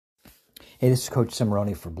Hey, this is Coach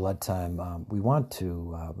Cimarroni for Blood Time. We want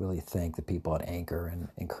to really thank the people at Anchor and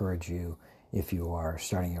encourage you, if you are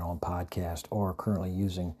starting your own podcast or currently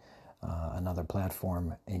using another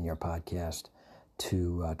platform in your podcast,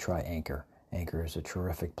 to try Anchor. Anchor is a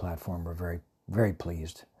terrific platform. We're very, very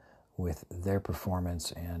pleased with their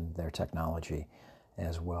performance and their technology,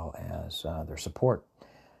 as well as their support.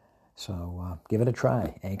 So give it a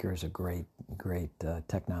try. Anchor is a great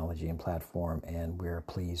technology and platform, and we're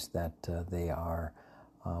pleased that they are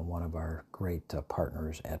one of our great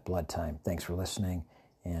partners at Blood Time. Thanks for listening,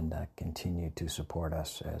 and continue to support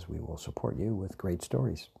us as we will support you with great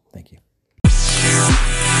stories. Thank you.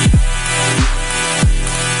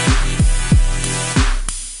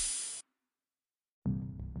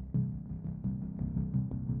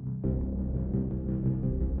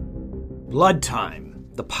 Blood Time,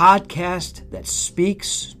 the podcast that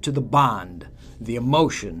speaks to the bond, the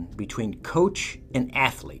emotion between coach and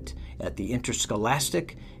athlete at the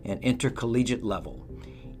interscholastic and intercollegiate level.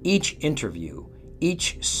 Each interview,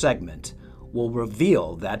 each segment will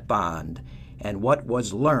reveal that bond and what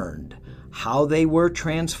was learned, how they were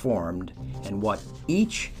transformed, and what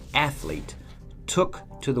each athlete took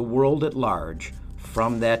to the world at large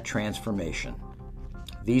from that transformation.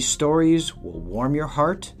 These stories will warm your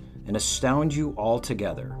heart and astound you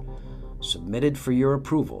altogether. Submitted for your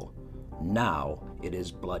approval. Now it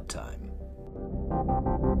is Blood Time.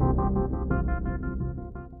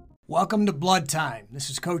 Welcome to Blood Time.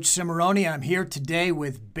 This is Coach Cimarroni. I'm here today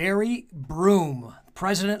with Barry Broom,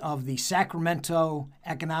 president of the Sacramento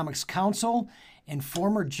Economics Council and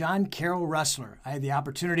former John Carroll wrestler. I had the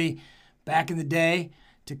opportunity back in the day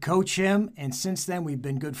to coach him, and since then we've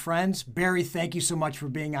been good friends. Barry, thank you so much for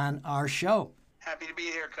being on our show. Happy to be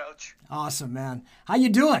here, Coach. Awesome, man. How you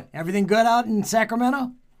doing? Everything good out in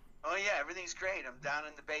Sacramento? Oh, yeah, everything's great. I'm down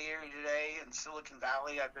in the Bay Area today in Silicon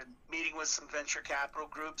Valley. I've been meeting with some venture capital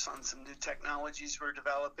groups on some new technologies we're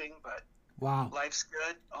developing, but wow, life's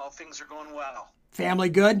good. All things are going well. Family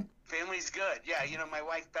good? Family's good. Yeah, my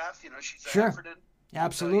wife, Beth, she's sure. at Efferton.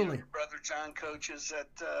 Absolutely. So, brother John coaches at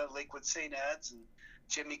Lakewood St. Ed's, and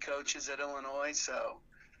Jimmy coaches at Illinois, so...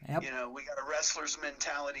 Yep. We got a wrestler's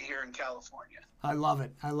mentality here in California. I love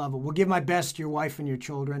it. We'll give my best to your wife and your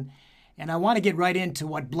children. And I want to get right into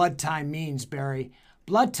what blood time means, Barry.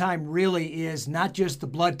 Blood time really is not just the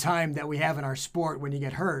blood time that we have in our sport when you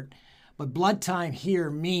get hurt, but blood time here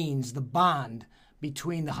means the bond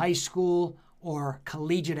between the high school or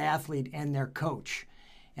collegiate athlete and their coach.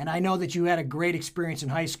 And I know that you had a great experience in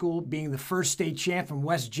high school, being the first state champ from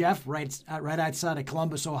West Jeff, right outside of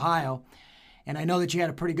Columbus, Ohio. And I know that you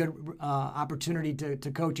had a pretty good opportunity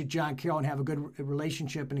to coach at John Carroll and have a good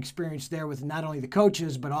relationship and experience there with not only the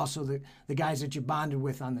coaches, but also the guys that you bonded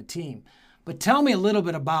with on the team. But tell me a little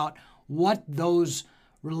bit about what those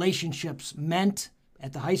relationships meant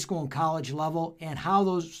at the high school and college level and how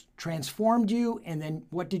those transformed you, and then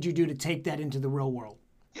what did you do to take that into the real world?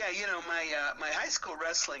 Yeah, my high school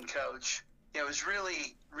wrestling coach, it was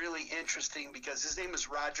really, really interesting because his name is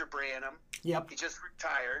Roger Branham. Yep. He just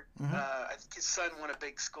retired. Mm-hmm. I think his son won a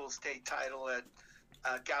big school state title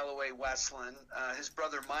at Galloway Westland. His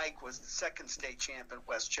brother Mike was the second state champ at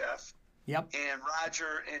West Jeff. Yep. And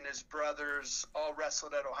Roger and his brothers all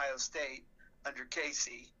wrestled at Ohio State under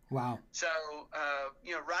Casey. Wow. So,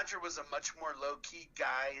 Roger was a much more low-key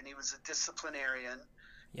guy, and he was a disciplinarian.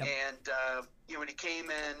 Yep. And, when he came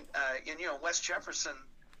in, West Jefferson,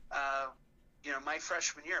 my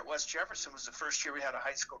freshman year at West Jefferson was the first year we had a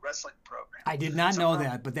high school wrestling program. I did not know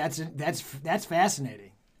that, but that's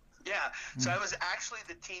fascinating. Yeah. So I was actually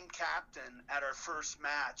the team captain at our first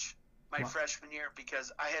match my freshman year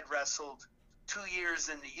because I had wrestled 2 years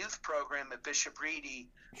in the youth program at Bishop Reedy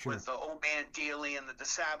with the Old Man Dealey and the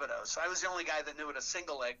DeSabato. So I was the only guy that knew what a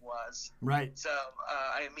single leg was. Right. So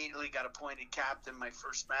I immediately got appointed captain my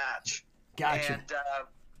first match. Gotcha.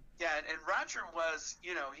 And, and Roger was,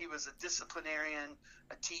 he was a disciplinarian,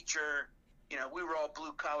 a teacher. We were all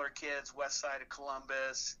blue-collar kids, west side of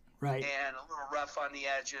Columbus. Right. And a little rough on the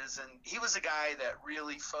edges. And he was a guy that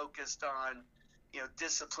really focused on,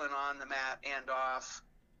 discipline on the mat and off.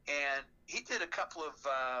 And he did a couple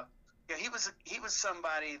of, he was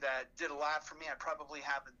somebody that did a lot for me. I probably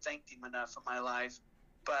haven't thanked him enough in my life.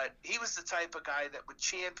 But he was the type of guy that would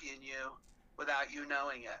champion you without you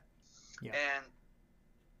knowing it. Yeah. And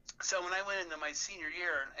so when I went into my senior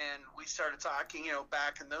year and we started talking,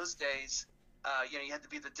 back in those days, you had to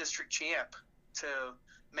be the district champ to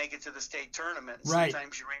make it to the state tournament. Right.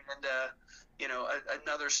 Sometimes you ran into,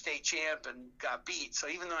 another state champ and got beat. So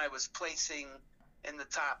even though I was placing in the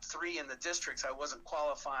top 3 in the districts, I wasn't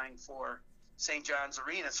qualifying for St. John's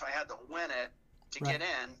Arena, so I had to win it to get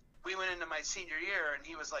in. we went into my senior year, and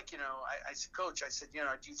he was like, I said, Coach, I said, do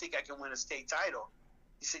you think I can win a state title?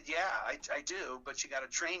 He said, yeah, I do, but you got to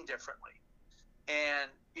train differently. And,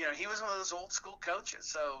 he was one of those old school coaches.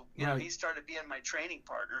 So, he started being my training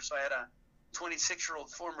partner. So I had a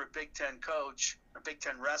 26-year-old former Big Ten coach, or Big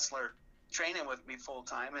Ten wrestler, training with me full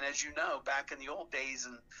time. And as you know, back in the old days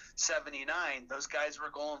in '79, those guys were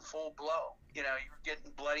going full blow. You were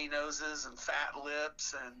getting bloody noses and fat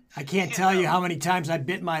lips. And I can't tell you how many times I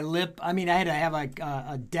bit my lip. I mean, I had to have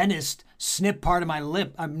a dentist snip part of my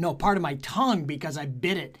lip, part of my tongue, because I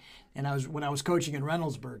bit it. And when I was coaching in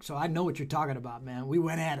Reynoldsburg. So I know what you're talking about, man. We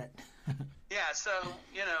went at it. Yeah. So,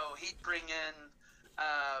 he'd bring in,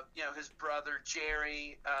 his brother,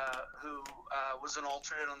 Jerry, who was an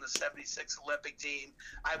alternate on the 76 Olympic team.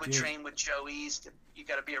 I would train with Joe East. You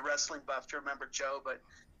got to be a wrestling buff to remember Joe, but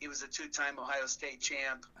he was a 2-time Ohio State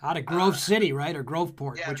champ. Out of Grove City, right? Or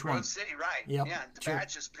Groveport? Yeah, Which Grove one? City, right. Yep. Yeah, the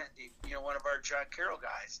badges pinned him, one of our John Carroll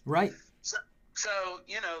guys. Right. So,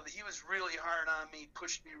 he was really hard on me,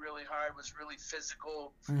 pushed me really hard, was really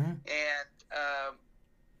physical. Mm-hmm. And,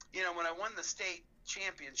 when I won the state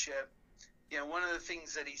championship, one of the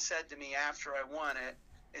things that he said to me after I won it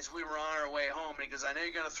is we were on our way home, and he goes, I know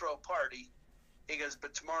you're going to throw a party. He goes,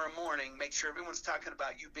 but tomorrow morning, make sure everyone's talking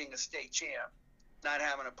about you being a state champ, not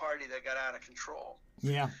having a party that got out of control.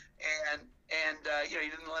 Yeah. And he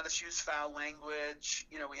didn't let us use foul language.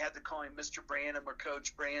 We had to call him Mr. Branham or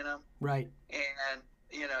Coach Branham. Right. And,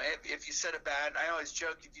 if you said I always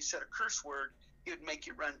joke, if you said a curse word, he would make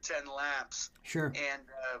you run 10 laps. Sure. And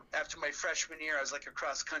after my freshman year, I was like a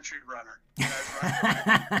cross-country runner. I was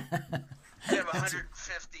running. I'd have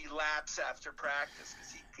 150 laps after practice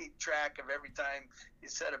because he'd keep track of every time you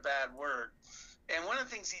said a bad word. And one of the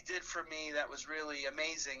things he did for me that was really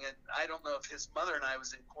amazing, and I don't know if his mother and I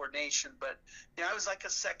was in coordination, but I was like a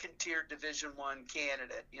second-tier Division I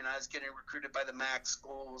candidate. I was getting recruited by the MAC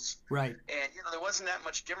schools. Right. And, there wasn't that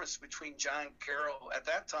much difference between John Carroll at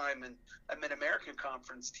that time and a Mid-American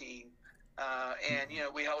Conference team. And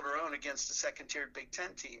we held our own against the second-tier Big Ten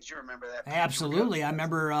teams. You remember that? Absolutely. I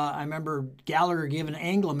remember Gallagher giving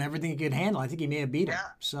Anglem everything he could handle. I think he may have beat him. Yeah.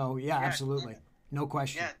 So, yeah, absolutely. No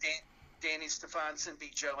question. Yeah, Danny Stefanson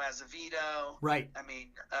beat Joe Azevedo. Right. I mean,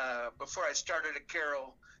 before I started at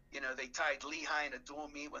Carroll, they tied Lehigh in a dual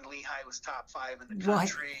meet when Lehigh was top 5 in the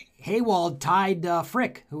country. Haywald tied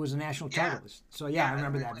Frick, who was a national titleist. So, I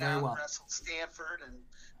remember that very well. Wrestled Stanford and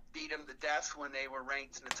beat them to death when they were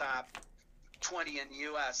ranked in the top 20 in the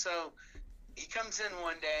U.S. So he comes in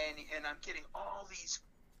one day, and I'm getting all these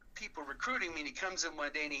people recruiting me, and he comes in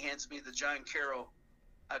one day and he hands me the John Carroll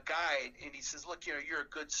guide, and he says, look, you're a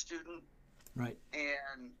good student. Right.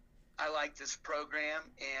 And I like this program,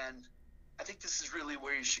 and I think this is really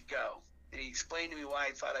where you should go. And he explained to me why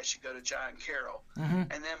he thought I should go to John Carroll. Mm-hmm.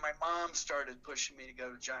 And then my mom started pushing me to go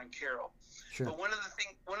to John Carroll. Sure. But one of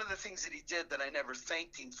the things that he did that I never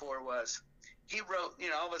thanked him for was he wrote,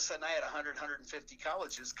 all of a sudden I had 150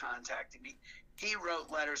 colleges contacting me. He wrote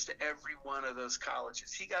letters to every one of those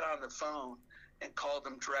colleges. He got on the phone and called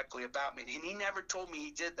them directly about me. And he never told me he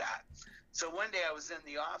did that. So one day I was in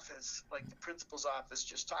the office, like the principal's office,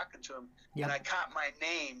 just talking to him, and I caught my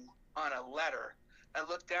name on a letter. I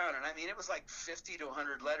looked down, and it was like 50 to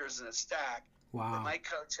 100 letters in a stack. Wow. And my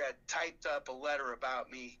coach had typed up a letter about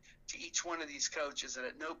me to each one of these coaches, and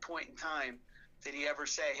at no point in time did he ever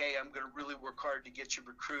say, hey, I'm going to really work hard to get you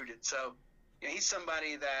recruited. So he's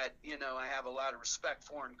somebody that, I have a lot of respect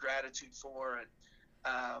for and gratitude for.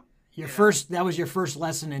 And that was your first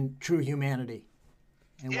lesson in true humanity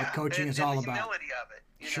and what coaching is all about. The humility of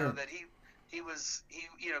it, Sure. That he was,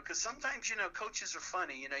 because sometimes, coaches are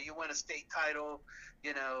funny. You win a state title,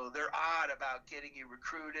 they're odd about getting you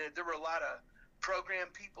recruited. There were a lot of program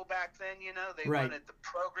people back then, they wanted the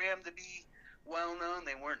program to be well known.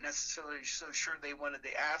 They weren't necessarily so sure they wanted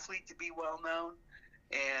the athlete to be well known.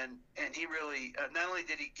 And he really, not only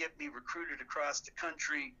did he get me recruited across the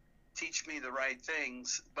country, teach me the right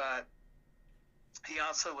things, but he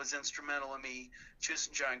also was instrumental in me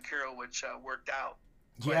choosing John Carroll, which worked out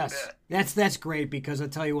quite a bit. That's great, because I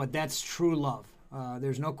tell you what, that's true love.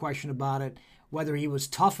 There's no question about it. Whether he was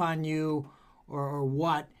tough on you or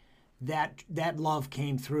what, that love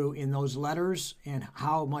came through in those letters, and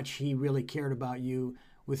how much he really cared about you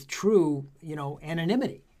with true,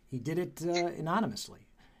 anonymity. He did it anonymously.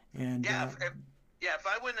 And if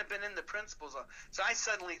I wouldn't have been in the principal's office, so I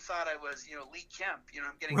suddenly thought I was, Lee Kemp.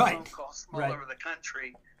 I'm getting phone calls from all over the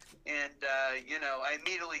country, and I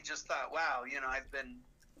immediately just thought, wow, I've been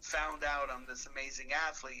found out I'm this amazing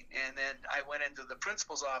athlete. And then I went into the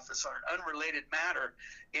principal's office on an unrelated matter,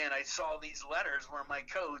 and I saw these letters where my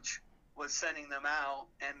coach was sending them out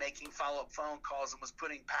and making follow-up phone calls and was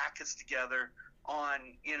putting packets together on,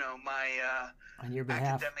 my on your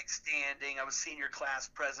behalf. Academic standing. I was senior class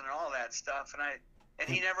president, all that stuff. And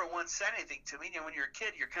he never once said anything to me. When you're a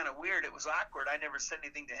kid, you're kind of weird. It was awkward. I never said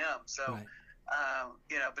anything to him. So, right.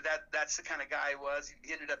 But that's the kind of guy he was.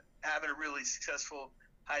 He ended up having a really successful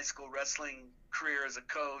high school wrestling career as a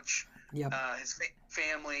coach. Yep. His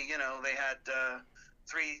family, they had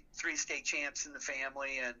three state champs in the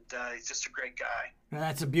family, and he's just a great guy. Now,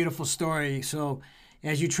 that's a beautiful story. So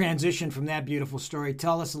as you transition from that beautiful story,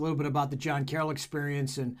 tell us a little bit about the John Carroll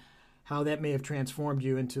experience and how that may have transformed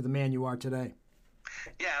you into the man you are today.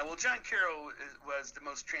 Yeah, well, John Carroll was the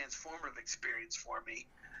most transformative experience for me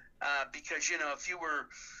because, if you were,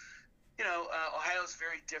 Ohio's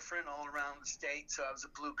very different all around the state. So I was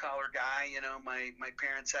a blue-collar guy. My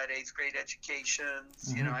parents had 8th grade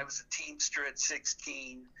educations. Mm-hmm. I was a Teamster at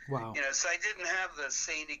 16. Wow. So I didn't have the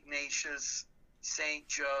St. Ignatius, St.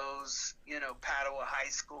 Joe's, Padua High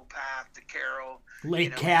School path to Carroll.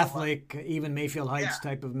 Late Catholic, even Mayfield Heights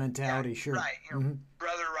type of mentality, yeah, sure. Right. Mm-hmm.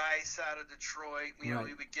 Brother Rice out of Detroit. Right.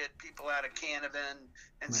 We would get people out of Canavan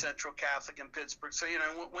and Central Catholic in Pittsburgh. So,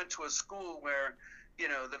 I went to a school where,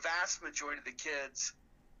 the vast majority of the kids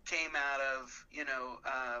came out of,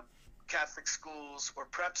 Catholic schools or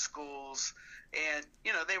prep schools. And,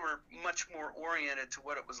 they were much more oriented to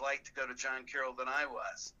what it was like to go to John Carroll than I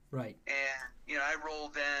was. Right. And, I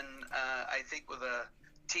rolled in, I think with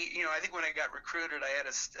I think when I got recruited, I had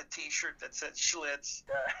a T-shirt that said Schlitz.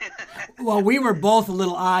 Well, we were both a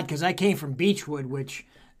little odd because I came from Beechwood, which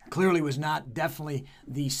clearly was not definitely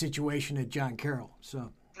the situation at John Carroll.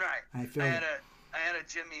 So right. I had a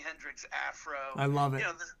Jimi Hendrix afro. I love it.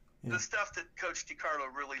 The stuff that Coach DiCarlo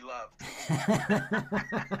really loved.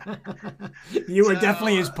 You were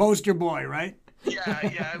definitely his poster boy, right? Yeah.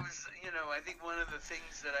 I was, I think one of the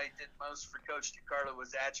things that I did most for Coach DiCarlo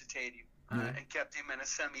was agitate him and kept him in a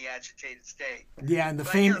semi-agitated state. Yeah, and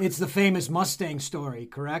it's the famous Mustang story,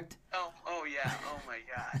 correct? Oh yeah. Oh my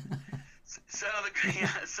God. So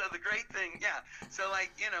the great thing, So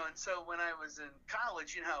and so when I was in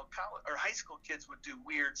college, how college or high school kids would do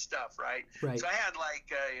weird stuff, right? Right. So I had like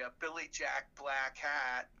a Billy Jack black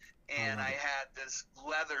hat, and I had this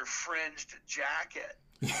leather fringed jacket,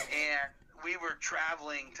 and we were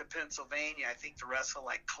traveling to Pennsylvania, I think, to wrestle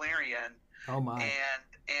like Clarion. Oh my!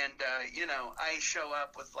 And I show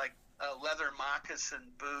up with like leather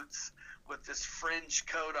moccasin boots with this fringe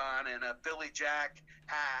coat on and a Billy Jack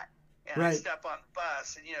hat. And I step on the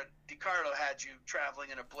bus, and DiCarlo had you traveling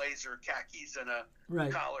in a blazer, khakis, and a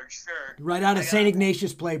collared shirt. Right out of St.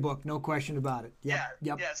 Ignatius playbook, no question about it. Yep.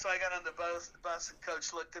 Yeah. So I got on the bus, and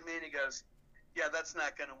Coach looked at me and he goes, "Yeah, that's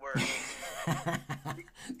not going to work."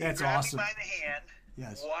 That's he grabbed awesome. me by the hand,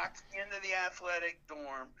 yes. Walked into the athletic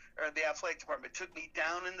dorm or the athletic department, took me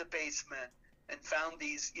down in the basement, and found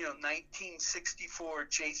these 1964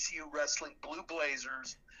 JCU wrestling blue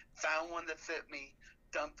blazers. Found one that fit me.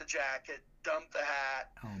 Dumped the jacket, dumped the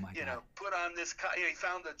hat, oh my God. Put on this, he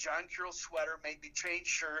found a John Carroll sweater, made me change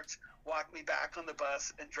shirts, walked me back on the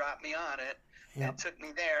bus and dropped me on it and took me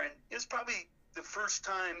there. And it was probably the first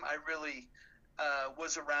time I really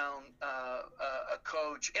was around a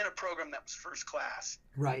coach in a program that was first class.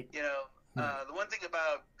 Right. The one thing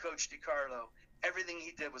about Coach DiCarlo, everything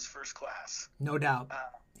he did was first class. No doubt.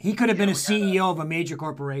 He could have been a CEO of a major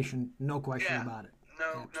corporation, no question about it.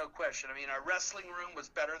 No question. I mean, our wrestling room was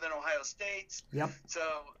better than Ohio State's. Yep. So,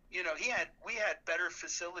 we had better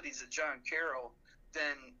facilities at John Carroll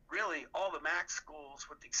than really all the MAC schools,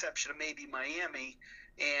 with the exception of maybe Miami,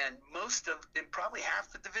 and probably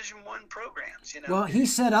half the Division I programs. Well, he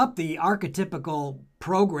set up the archetypical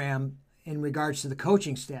program in regards to the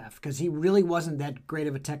coaching staff because he really wasn't that great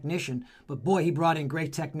of a technician. But boy, he brought in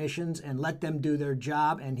great technicians and let them do their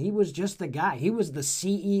job, and he was just the guy. He was the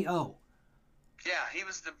CEO. Yeah, he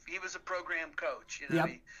was a program coach. Yep.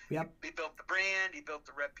 He built the brand, he built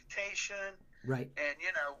the reputation. Right. And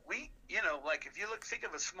like if you think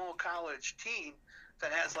of a small college team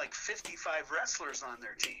that has like 55 wrestlers on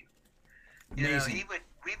their team. Amazing.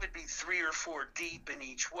 We would be 3 or 4 deep in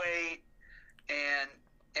each weight,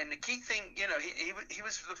 and the key thing, he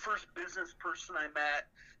was the first business person I met.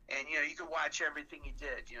 And you could watch everything he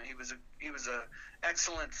did. He was a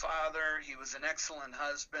excellent father. He was an excellent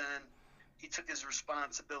husband. He took his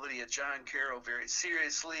responsibility at John Carroll very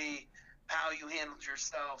seriously. How you handled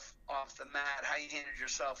yourself off the mat, how you handled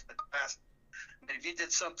yourself in the class. And if you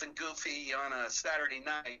did something goofy on a Saturday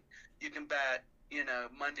night, you can bet,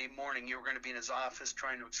 Monday morning you were going to be in his office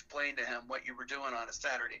trying to explain to him what you were doing on a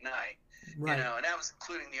Saturday night. Right. And that was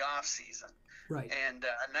including the off season. Right. And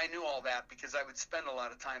I knew all that because I would spend a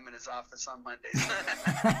lot of time in his office on Mondays.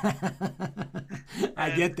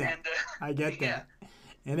 I get that. I get yeah.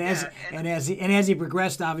 that. And as he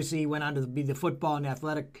progressed, obviously he went on to be the football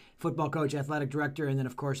coach, athletic director, and then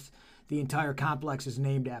of course the entire complex is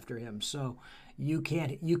named after him. So you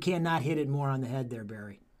cannot hit it more on the head there,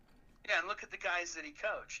 Barry. Yeah, and look at the guys that he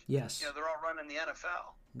coached. Yes. They're all running the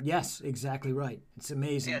NFL. Yes, exactly right. It's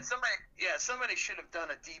amazing. Somebody should have done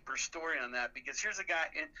a deeper story on that, because here's a guy,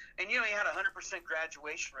 and he had a 100%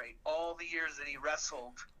 graduation rate all the years that he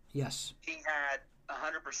wrestled. Yes. He had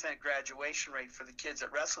 100% graduation rate for the kids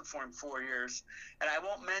that wrestled for him 4 years. And I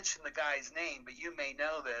won't mention the guy's name, but you may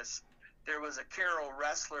know this. There was a Carroll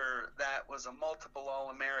wrestler that was a multiple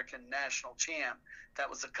All-American national champ that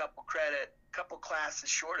was a couple classes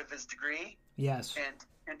short of his degree. Yes.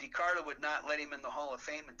 And DiCarlo would not let him in the Hall of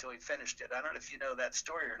Fame until he finished it. I don't know if you know that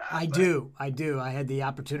story or not. I do. I had the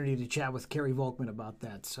opportunity to chat with Kerry Volkman about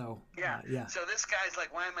that. So yeah. Yeah. So this guy's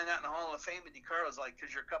like, why am I not in the Hall of Fame? And DiCarlo's like,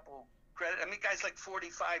 because you're a couple credit. I mean, guy's like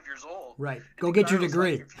 45 years old. Right. And Go get your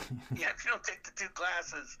degree. Like, if you don't take the 2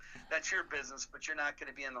 classes, that's your business, but you're not going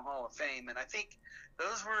to be in the Hall of Fame. And I think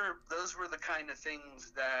those were the kind of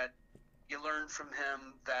things that you learned from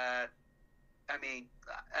him. That I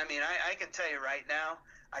can tell you right now,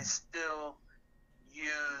 I still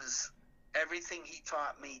use everything he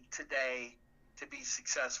taught me today to be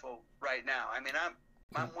successful right now. I mean,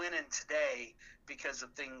 I'm winning today because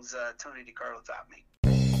of things Tony DiCarlo taught me.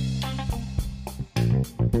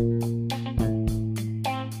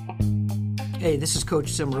 Hey, this is Coach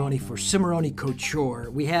Cimarroni for Cimarroni Couture.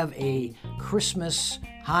 We have a Christmas,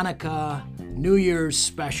 Hanukkah, New Year's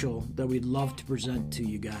special that we'd love to present to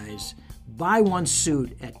you guys. Buy one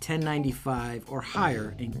suit at $10.95 or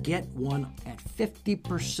higher and get one at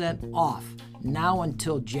 50% off now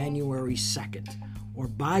until January 2nd. Or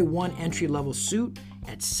buy one entry-level suit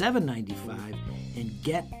at $7.95 and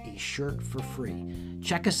get a shirt for free.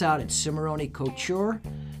 Check us out at Cimarroni Couture.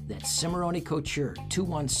 That's Cimarroni Couture,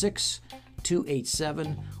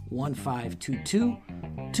 216-287-1522,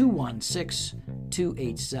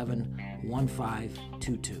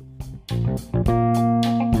 216-287-1522.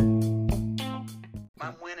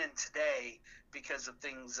 I'm winning today because of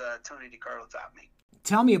things Tony DiCarlo taught me.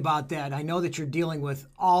 Tell me about that. I know that you're dealing with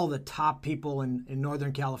all the top people in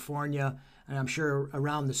Northern California, and I'm sure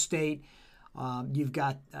around the state. You've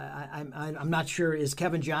got, I'm not sure, is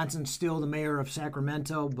Kevin Johnson still the mayor of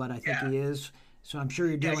Sacramento? But I think he is. So I'm sure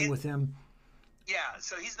you're dealing with him. Yeah,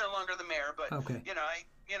 so he's no longer the mayor, but okay.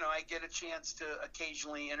 I get a chance to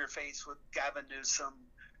occasionally interface with Gavin Newsom.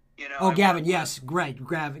 Gavin, yes, great,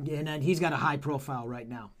 Gavin, and he's got a high profile right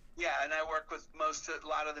now. Yeah, and I work with a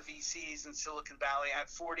lot of the VCs in Silicon Valley. I have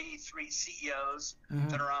 43 CEOs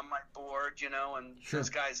that are on my board, and those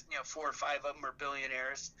guys, 4 or 5 of them are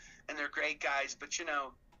billionaires, and they're great guys. But,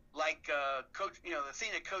 Coach, the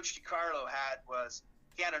thing that Coach DiCarlo had was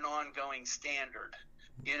he had an ongoing standard,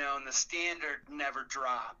 and the standard never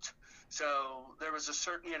dropped. So there was a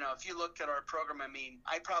certain, if you looked at our program,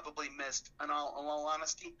 I probably missed, in all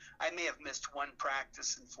honesty, I may have missed 1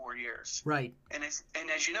 practice in 4 years. Right. And as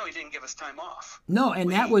you know, he didn't give us time off. No,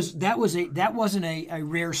 and that wasn't a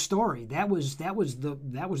rare story. That was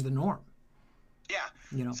the norm. Yeah.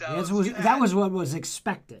 That was what was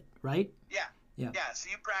expected, right? Yeah. Yeah. Yeah. So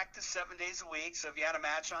you practice 7 days a week. So if you had a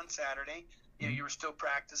match on Saturday, you were still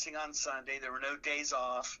practicing on Sunday. There were no days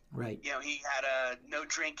off. Right. He had a no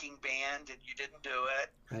drinking ban, and you didn't do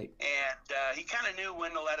it. Right. And he kind of knew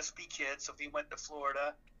when to let us be kids. So if he went to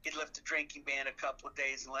Florida, he'd lift the drinking ban a couple of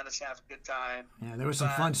days and let us have a good time. Yeah, there were some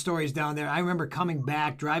fun stories down there. I remember coming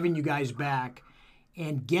back, driving you guys back,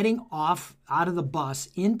 and getting out of the bus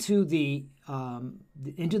into the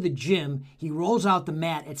gym. He rolls out the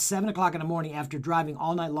mat at 7:00 in the morning after driving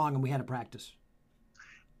all night long, and we had a practice.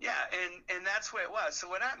 Yeah, and that's what it was. So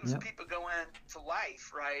what happens is people go into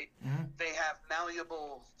life, right? Mm-hmm. They have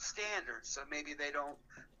malleable standards. So maybe they don't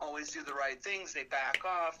always do the right things. They back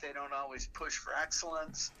off. They don't always push for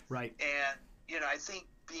excellence. Right. And, I think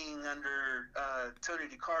being under Tony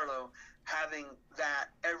DiCarlo, having that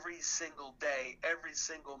every single day, every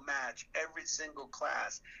single match, every single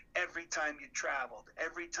class, every time you traveled,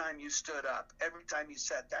 every time you stood up, every time you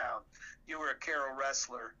sat down, you were a Carroll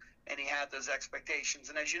wrestler. And he had those expectations.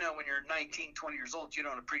 And as you know, when you're 19, 20 years old, you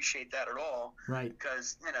don't appreciate that at all. Right.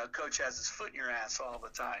 Because, Coach has his foot in your ass all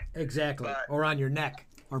the time. Exactly. Or on your neck,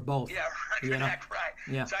 or both. Yeah, on your neck, right.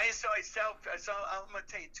 Yeah. So I'm going to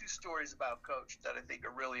tell you 2 stories about Coach that I think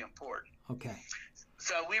are really important. Okay.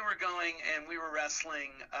 So we were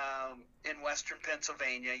wrestling in Western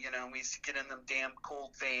Pennsylvania. We used to get in them damn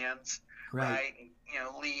cold vans. Right. And,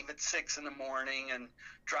 leave at 6 in the morning and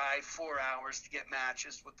drive 4 hours to get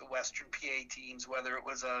matches with the Western PA teams, whether it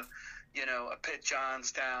was a Pitt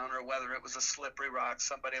Johnstown or whether it was a Slippery Rock,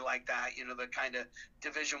 somebody like that, the kind of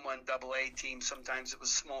Division I AA team. Sometimes it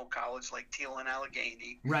was small college like Teal and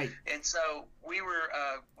Allegheny. Right. And so we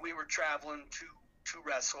were traveling to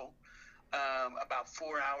wrestle about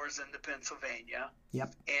 4 hours into Pennsylvania.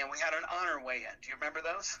 Yep. And we had an honor weigh-in. Do you remember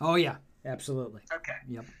those? Oh, yeah, absolutely. Okay.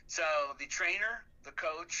 Yep. So the trainer, the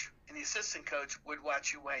coach, and the assistant coach would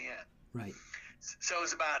watch you weigh in. Right. So it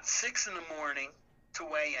was about 6 in the morning to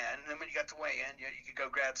weigh in. And then when you got to weigh in, you could go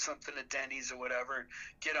grab something at Denny's or whatever,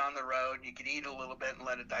 get on the road, and you could eat a little bit and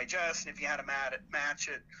let it digest. And if you had a match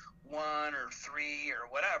at 1 or 3 or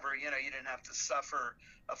whatever, you didn't have to suffer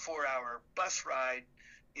a 4-hour bus ride,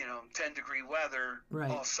 10-degree weather, right,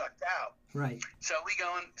 all sucked out. Right. So we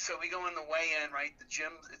go in the weigh-in, right? The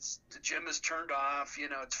gym is turned off.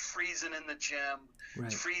 It's freezing in the gym. Right.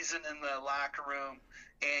 It's freezing in the locker room,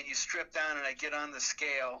 and you strip down, and I get on the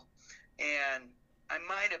scale, and I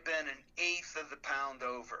might have been 1/8 of the pound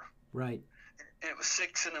over. Right. And it was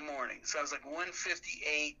 6 in the morning, so I was like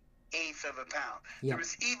 158. 1/8 of a pound. Yep. There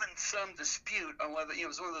was even some dispute on whether it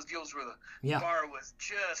was one of those deals where the Yeah. bar was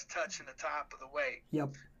just touching the top of the weight.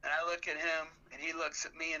 Yep. And I look at him, and he looks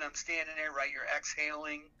at me, and I'm standing there, right? You're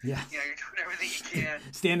exhaling. Yeah. You're doing everything you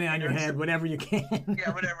can. Standing on your head, whatever you can.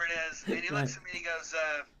 Yeah, whatever it is. And he Right. looks at me, and he goes,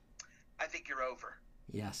 I think you're over.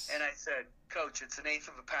 Yes. And I said, Coach, it's 1/8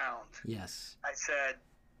 of a pound. Yes. I said,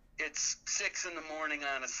 it's 6 in the morning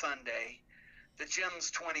on a Sunday. The gym's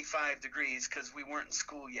 25 degrees because we weren't in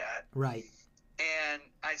school yet. Right. And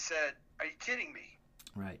I said, are you kidding me?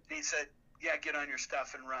 Right. And he said, yeah, get on your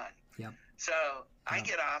stuff and run. Yep. So I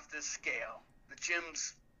get off this scale. The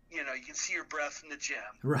gym's, you can see your breath in the gym.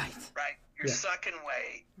 Right. Right? You're Yeah. sucking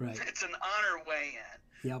weight. Right. It's an honor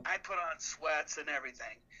weigh-in. Yep. I put on sweats and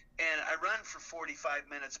everything. And I run for 45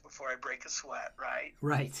 minutes before I break a sweat, right?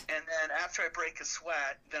 Right. And then after I break a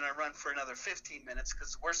sweat, then I run for another 15 minutes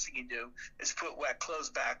because the worst thing you do is put wet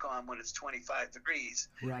clothes back on when it's 25 degrees.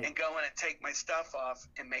 Right. And go in and take my stuff off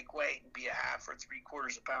and make weight and be a 1/2 or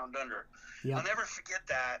 3/4 a pound under. Yep. I'll never forget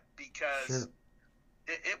that because Sure.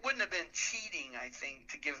 it wouldn't have been cheating, I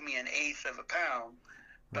think, to give me 1/8 of a pound.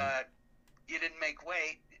 Right. But you didn't make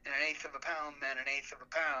weight, and 1/8 of a pound meant 1/8 of a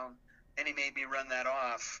pound, and he made me run that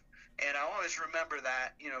off. And I always remember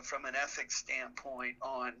that, from an ethics standpoint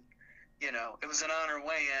on, it was an honor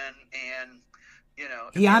weigh-in, and,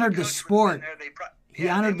 He honored the sport. He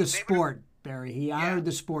honored the they sport, Barry. He honored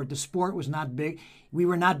the sport. The sport was not big. We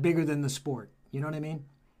were not bigger than the sport. You know what I mean?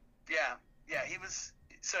 Yeah. He was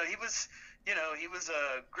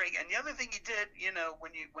a great. And the other thing he did,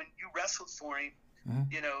 when you wrestled for him,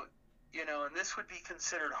 Mm-hmm. and this would be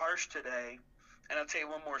considered harsh today. And I'll tell you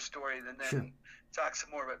one more story, and then Sure. talk some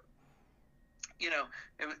more. But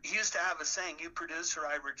he used to have a saying: "You produce or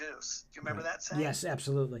I reduce." Do you remember that saying? Yes,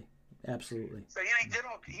 absolutely. Absolutely. So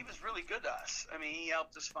he was really good to us. I mean, he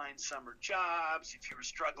helped us find summer jobs. If you were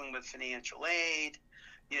struggling with financial aid,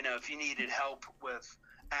 if you needed help with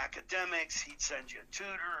academics, he'd send you a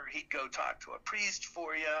tutor. He'd go talk to a priest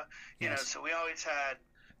for you. Yes. So we always had.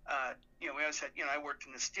 I worked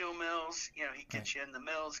in the steel mills. He'd get you in the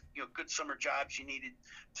mills. Good summer jobs you needed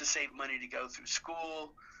to save money to go through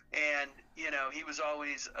school. And he was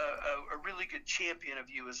always a really good champion of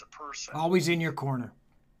you as a person. Always in your corner.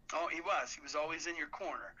 Oh, he was. He was always in your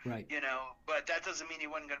corner. Right. But that doesn't mean he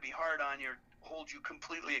wasn't going to be hard on you, hold you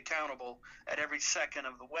completely accountable at every second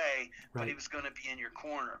of the way. But he Right. was going to be in your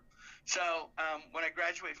corner. So when I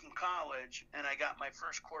graduated from college and I got my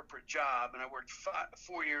first corporate job, and I worked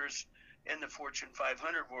 4 years in the Fortune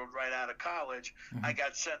 500 world right out of college, Mm-hmm. I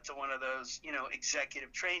got sent to one of those,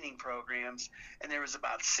 executive training programs, and there was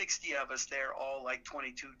about 60 of us there, all like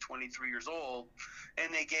 22, 23 years old,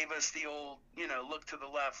 and they gave us the old, look to the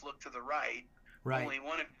left, look to the right. Right. Only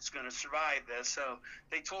one of you is going to survive this. So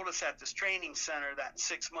they told us at this training center that in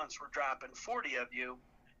 6 months we're dropping 40 of you,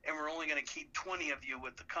 and we're only going to keep 20 of you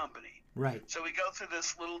with the company. Right. So we go through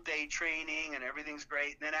this little day training, and everything's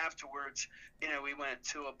great. And then afterwards, we went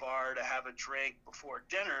to a bar to have a drink before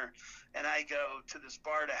dinner. And I go to this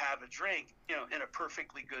bar to have a drink, in a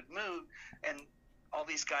perfectly good mood. And all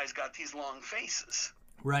these guys got these long faces.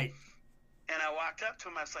 Right. And I walked up to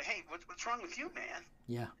him. I was like, hey, what's wrong with you, man?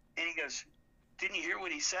 Yeah. And he goes, didn't you hear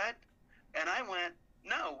what he said? And I went,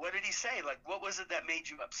 no, what did he say? Like, what was it that made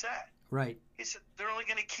you upset? Right. He said, they're only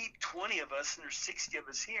going to keep 20 of us, and there's 60 of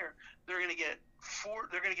us here. They're going to get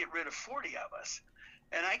rid of 40 of us.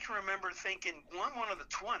 And I can remember thinking, well, I'm one of the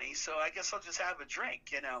 20, so I guess I'll just have a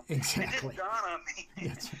drink, Exactly. It didn't dawn on me.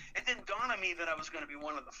 Yes. It it didn't dawn on me that I was going to be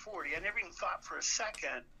one of the 40. I never even thought for a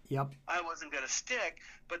second I wasn't going to stick.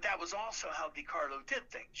 But that was also how DiCarlo did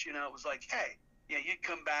things. You know, it was like, hey, you'd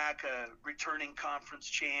come back a returning conference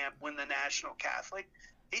champ, win the National Catholic.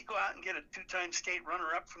 He'd go out and get a 2-time state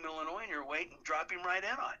runner-up from Illinois in your weight and drop him right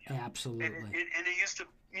in on you. Absolutely. And it used to,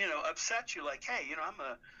 upset you, like, hey,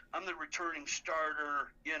 I'm the returning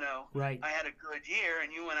starter. Right. I had a good year,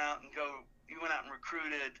 and you went out and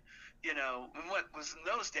recruited. In what was in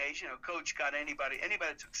those days, coach got anybody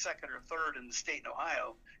that took second or third in the state in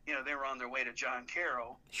Ohio, they were on their way to John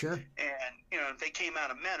Carroll. Sure. And, if they came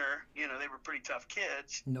out of Mentor, they were pretty tough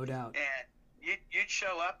kids. No doubt. And you'd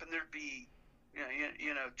show up and there'd be,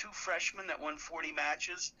 2 freshmen that won 40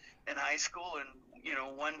 matches in high school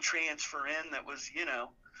and, 1 transfer in that was,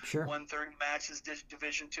 sure, won 30 matches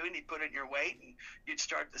Division II, and you'd put it in your weight, and you'd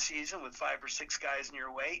start the season with 5 or 6 guys in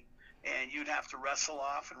your weight. And you'd have to wrestle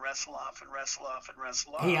off and wrestle off and wrestle off and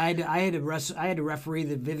wrestle off. Hey, I had to referee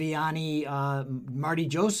the Viviani Marty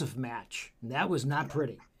Joseph match. That was not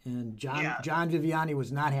pretty, and John Viviani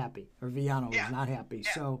was not happy, or Viano was not happy.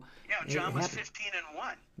 Yeah. So John was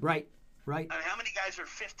 15-1. Right. I mean, how many guys are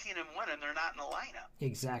 15-1 and they're not in the lineup?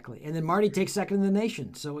 Exactly. And then Marty takes second in the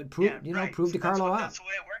nation, so it proved proved DiCarlo out. That's the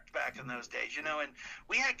way it worked back in those days, And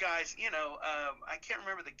we had guys, I can't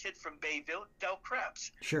remember the kid from Bayville, Del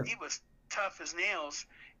Krebs. Sure. He was tough as nails.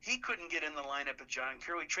 He couldn't get in the lineup at John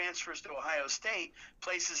Carroll. He transfers to Ohio State,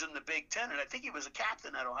 places in the Big Ten, and I think he was a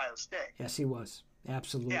captain at Ohio State. Yes, he was.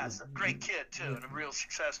 Absolutely. Yeah, he's a great kid, too, and a real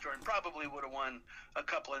success story, and probably would have won a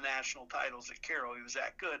couple of national titles at Carroll. He was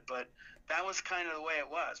that good, but that was kind of the way it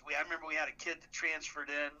was. I remember we had a kid that transferred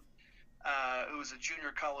in who was a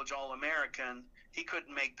junior college All-American. He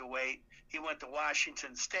couldn't make the weight. He went to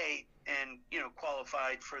Washington State and,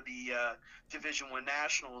 qualified for the Division I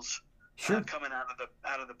Nationals. Sure. Coming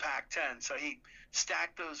out of the Pac-10, so he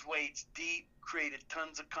stacked those weights deep, created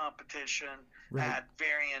tons of competition, had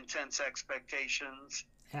very intense expectations.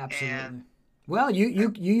 Absolutely. And, well,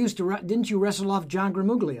 you used to didn't you wrestle off John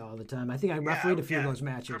Gramuglia all the time? I think I refereed a few of those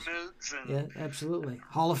matches. Yeah, absolutely.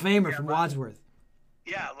 Hall of Famer from Wadsworth.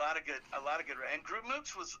 Yeah, a lot of good. And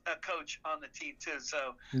Grumoots was a coach on the team too,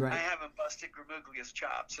 so right. I haven't busted Gramuglia's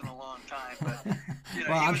chops in a long time. But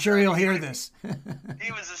well, I'm sure he'll hear this.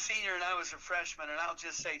 He was a senior and I was a freshman, and I'll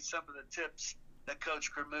just say some of the tips that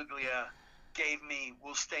Coach Gramuglia gave me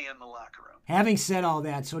will stay in the locker room. Having said all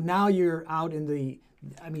that, so now you're out in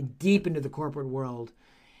deep into the corporate world.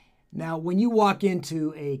 Now, when you walk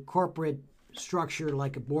into a corporate structure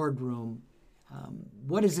like a boardroom,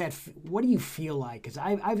 what do you feel like? Because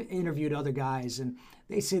I've interviewed other guys, and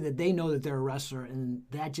they say that they know that they're a wrestler, and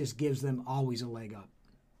that just gives them always a leg up.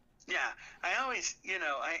 Yeah, I always,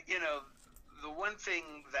 the one thing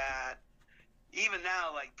that even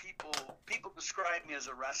now, like people describe me as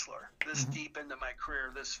a wrestler this deep into my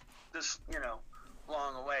career, this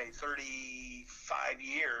long away, 35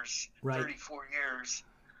 years, right. 34 years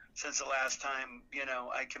since the last time,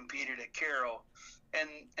 I competed at Carroll. And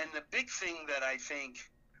the big thing that I think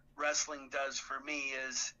wrestling does for me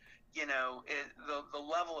is, the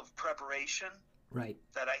level of preparation right.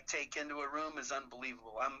 that I take into a room is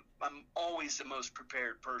unbelievable. I'm always the most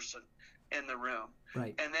prepared person in the room.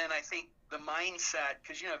 Right. And then I think the mindset,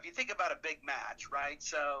 because, if you think about a big match, right?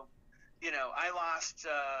 So, I lost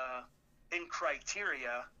in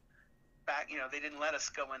criteria back, they didn't let us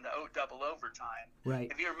go into double overtime. Right.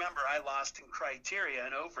 If you remember, I lost in criteria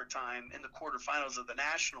in overtime in the quarterfinals of the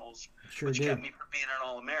Nationals, sure which did. kept me from being an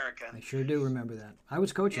All-American. I sure do remember that. I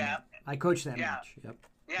was coaching that. I coached that match. Yep.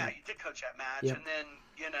 Yeah, yep. You did coach that match. Yep. And then,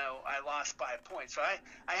 I lost by a point. So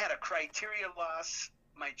I had a criteria loss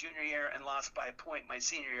my junior year and lost by a point my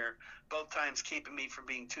senior year, both times keeping me from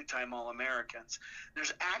being 2-time All-Americans.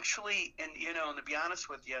 There's actually, and to be honest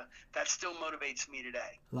with you, that still motivates me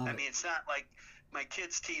today. I mean, it's not like my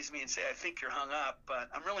kids tease me and say, I think you're hung up, but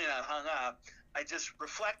I'm really not hung up. I just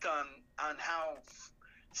reflect on how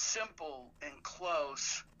simple and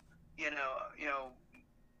close,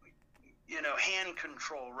 hand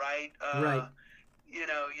control, right? Right. You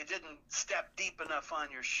didn't step deep enough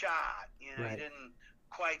on your shot. Right. You didn't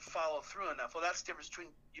quite follow through enough. Well, that's the difference between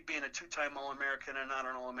you being a 2-time All-American and not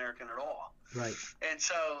an All-American at all. Right. And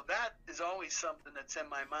so that is always something that's in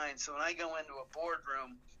my mind. So when I go into a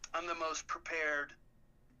boardroom, I'm the most prepared,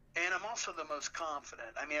 and I'm also the most confident.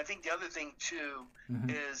 I mean, I think the other thing, too,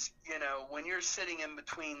 is, when you're sitting in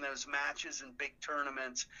between those matches and big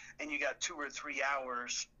tournaments and you got 2 or 3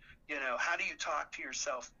 hours, how do you talk to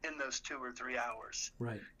yourself in those 2 or 3 hours?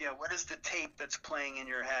 Right. What is the tape that's playing in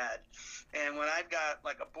your head? And when I've got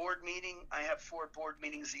like a board meeting, I have 4 board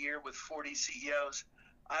meetings a year with 40 CEOs.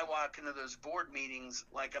 I walk into those board meetings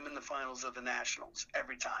like I'm in the finals of the Nationals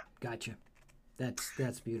every time. Gotcha.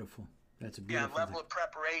 That's beautiful. That's a beautiful level thing. of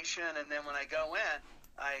preparation, and then when I go in,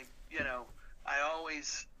 I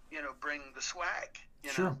always, bring the swag.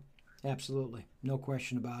 Sure. Absolutely. No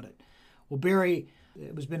question about it. Well, Barry,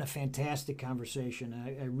 it has been a fantastic conversation.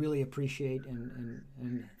 I really appreciate and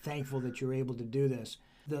thankful that you're able to do this.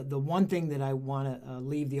 The one thing that I want to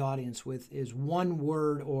leave the audience with is one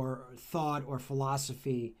word or thought or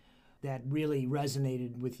philosophy that really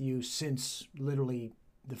resonated with you since literally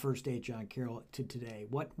the first day at John Carroll to today.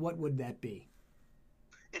 What would that be?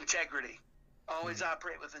 Integrity. Always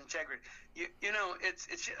operate with integrity.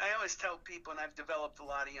 It's. I always tell people, and I've developed a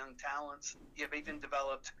lot of young talents. You've even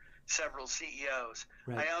developed several CEOs.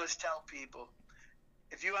 Right. I always tell people,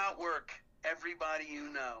 if you outwork everybody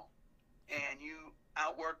you know, and you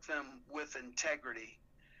outwork them with integrity,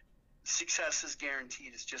 success is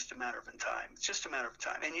guaranteed. It's just a matter of time. It's just a matter of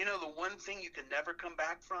time. And the one thing you can never come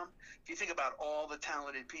back from, if you think about all the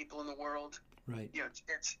talented people in the world, right?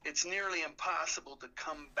 It's nearly impossible to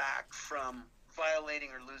come back from violating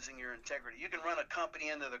or losing your integrity. You can run a company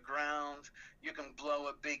into the ground. You can blow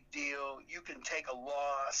a big deal. You can take a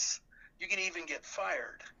loss. You can even get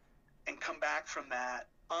fired and come back from that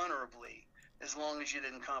honorably, as long as you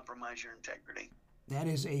didn't compromise your integrity. That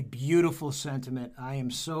is a beautiful sentiment. I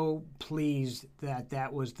am so pleased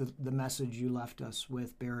that was the message you left us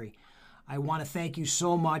with, Barry. I want to thank you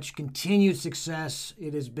so much. Continued success.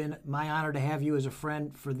 It has been my honor to have you as a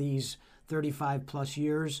friend for these 35 plus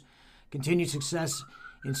years. Continued success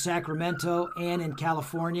in Sacramento and in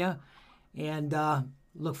California. And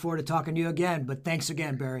look forward to talking to you again. But thanks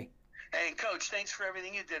again, Barry. And Coach, thanks for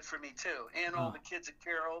everything you did for me too, and all the kids at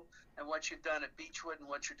Carroll, and what you've done at Beechwood and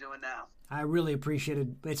what you're doing now. I really appreciate it.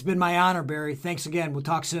 It's been my honor, Barry. Thanks again. We'll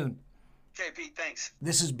talk soon. Okay, Pete, thanks.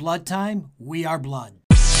 This is Blood Time. We are blood.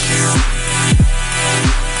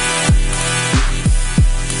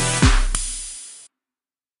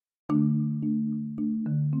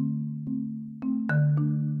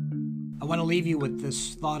 I want to leave you with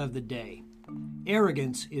this thought of the day.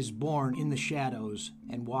 Arrogance is born in the shadows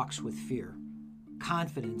and walks with fear.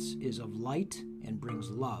 Confidence is of light and brings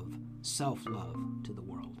love, self-love, to the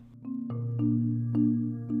world.